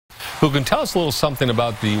who can tell us a little something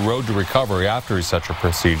about the road to recovery after such a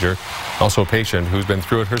procedure. Also a patient who's been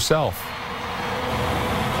through it herself.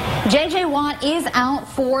 J.J. Watt is out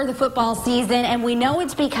for the football season, and we know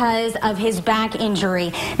it's because of his back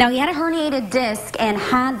injury. Now, he had a herniated disc and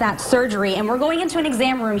had that surgery, and we're going into an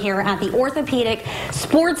exam room here at the Orthopedic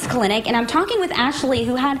Sports Clinic, and I'm talking with Ashlee,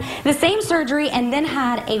 who had the same surgery and then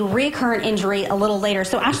had a recurrent injury a little later.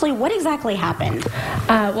 So, Ashlee, what exactly happened?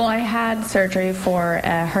 Well, I had surgery for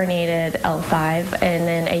a herniated L5, and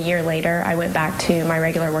then a year later, I went back to my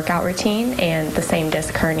regular workout routine, and the same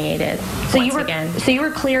disc herniated again. So you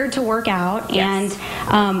were cleared to work out, yes.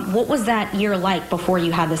 And what was that year like before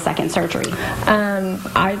you had the second surgery?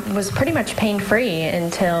 I was pretty much pain-free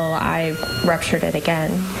until I ruptured it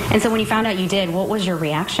again. And so when you found out you did, what was your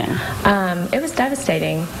reaction? It was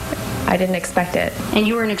devastating. I didn't expect it. And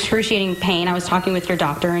you were in excruciating pain. I was talking with your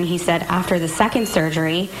doctor, and he said after the second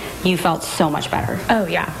surgery, you felt so much better. Oh,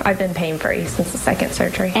 yeah. I've been pain-free since the second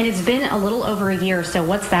surgery. And it's been a little over a year, so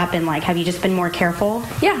what's that been like? Have you just been more careful?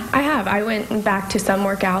 Yeah, I have. I went back to some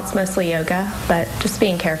workouts, mostly yoga, but just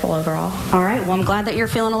being careful overall. All right. Well, I'm glad that you're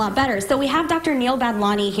feeling a lot better. So we have Dr. Neil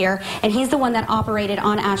Badlani here, and he's the one that operated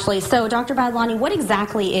on Ashlee. So, Dr. Badlani, what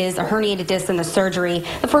exactly is a herniated disc in the surgery,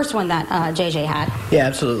 the first one that JJ had? Yeah,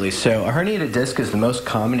 absolutely. So a herniated disc is the most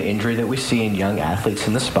common injury that we see in young athletes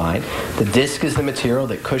in the spine. The disc is the material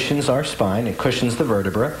that cushions our spine and cushions the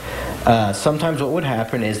vertebra. Sometimes what would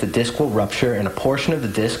happen is the disc will rupture and a portion of the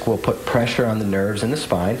disc will put pressure on the nerves in the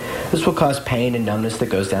spine. This will cause pain and numbness that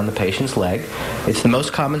goes down the patient's leg. It's the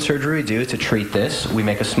most common surgery we do to treat this. We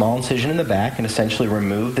make a small incision in the back and essentially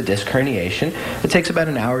remove the disc herniation. It takes about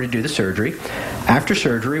an hour to do the surgery. After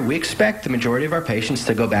surgery, we expect the majority of our patients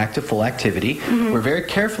to go back to full activity. Mm-hmm. We're very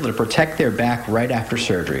careful to protect their back right after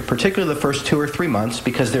surgery, particularly the first 2 or 3 months,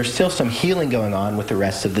 because there's still some healing going on with the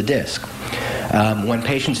rest of the disc. When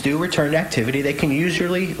patients do return to activity, they can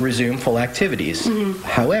usually resume full activities. Mm-hmm.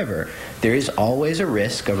 However, there is always a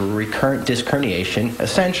risk of a recurrent disc herniation,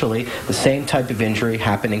 essentially the same type of injury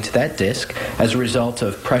happening to that disc as a result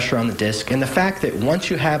of pressure on the disc, and the fact that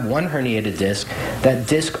once you have one herniated disc, that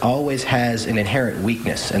disc always has an inherent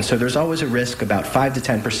weakness, and so there's always a risk, about 5 to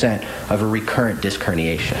 10% of a recurrent disc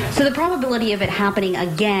herniation. So the probability of it happening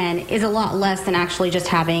again is a lot less than actually just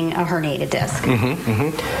having a herniated disc. Mm-hmm,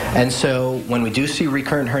 mm-hmm. And so when we do see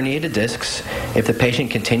recurrent herniated discs, if the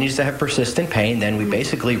patient continues to have persistent pain, then we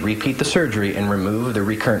basically repeat the surgery and remove the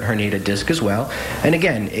recurrent herniated disc as well. And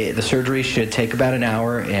again, the surgery should take about an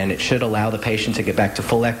hour, and it should allow the patient to get back to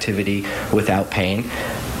full activity without pain.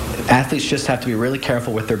 Athletes just have to be really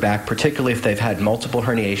careful with their back, particularly if they've had multiple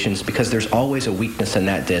herniations, because there's always a weakness in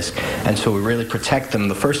that disc, and so we really protect them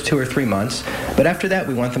the first 2 or 3 months, but after that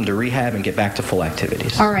we want them to rehab and get back to full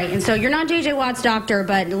activities. All right, and so you're not J.J. Watt's doctor,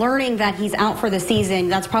 but learning that he's out for the season,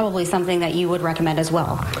 that's probably something that you would recommend as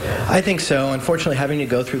well. I think so. Unfortunately, having to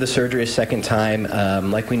go through the surgery a second time,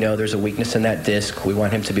 like we know there's a weakness in that disc, we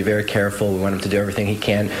want him to be very careful. We want him to do everything he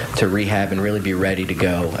can to rehab and really be ready to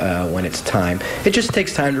go when it's time. It just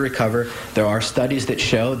takes time to recover. There are studies that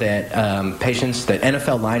show that patients, that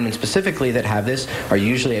NFL linemen specifically that have this, are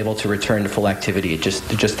usually able to return to full activity. It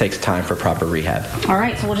just takes time for proper rehab. All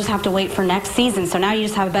right, so we'll just have to wait for next season. So now you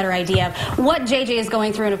just have a better idea of what JJ is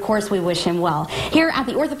going through, and of course we wish him well. Here at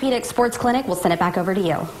the Orthopedic Sports Clinic, we'll send it back over to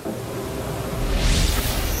you.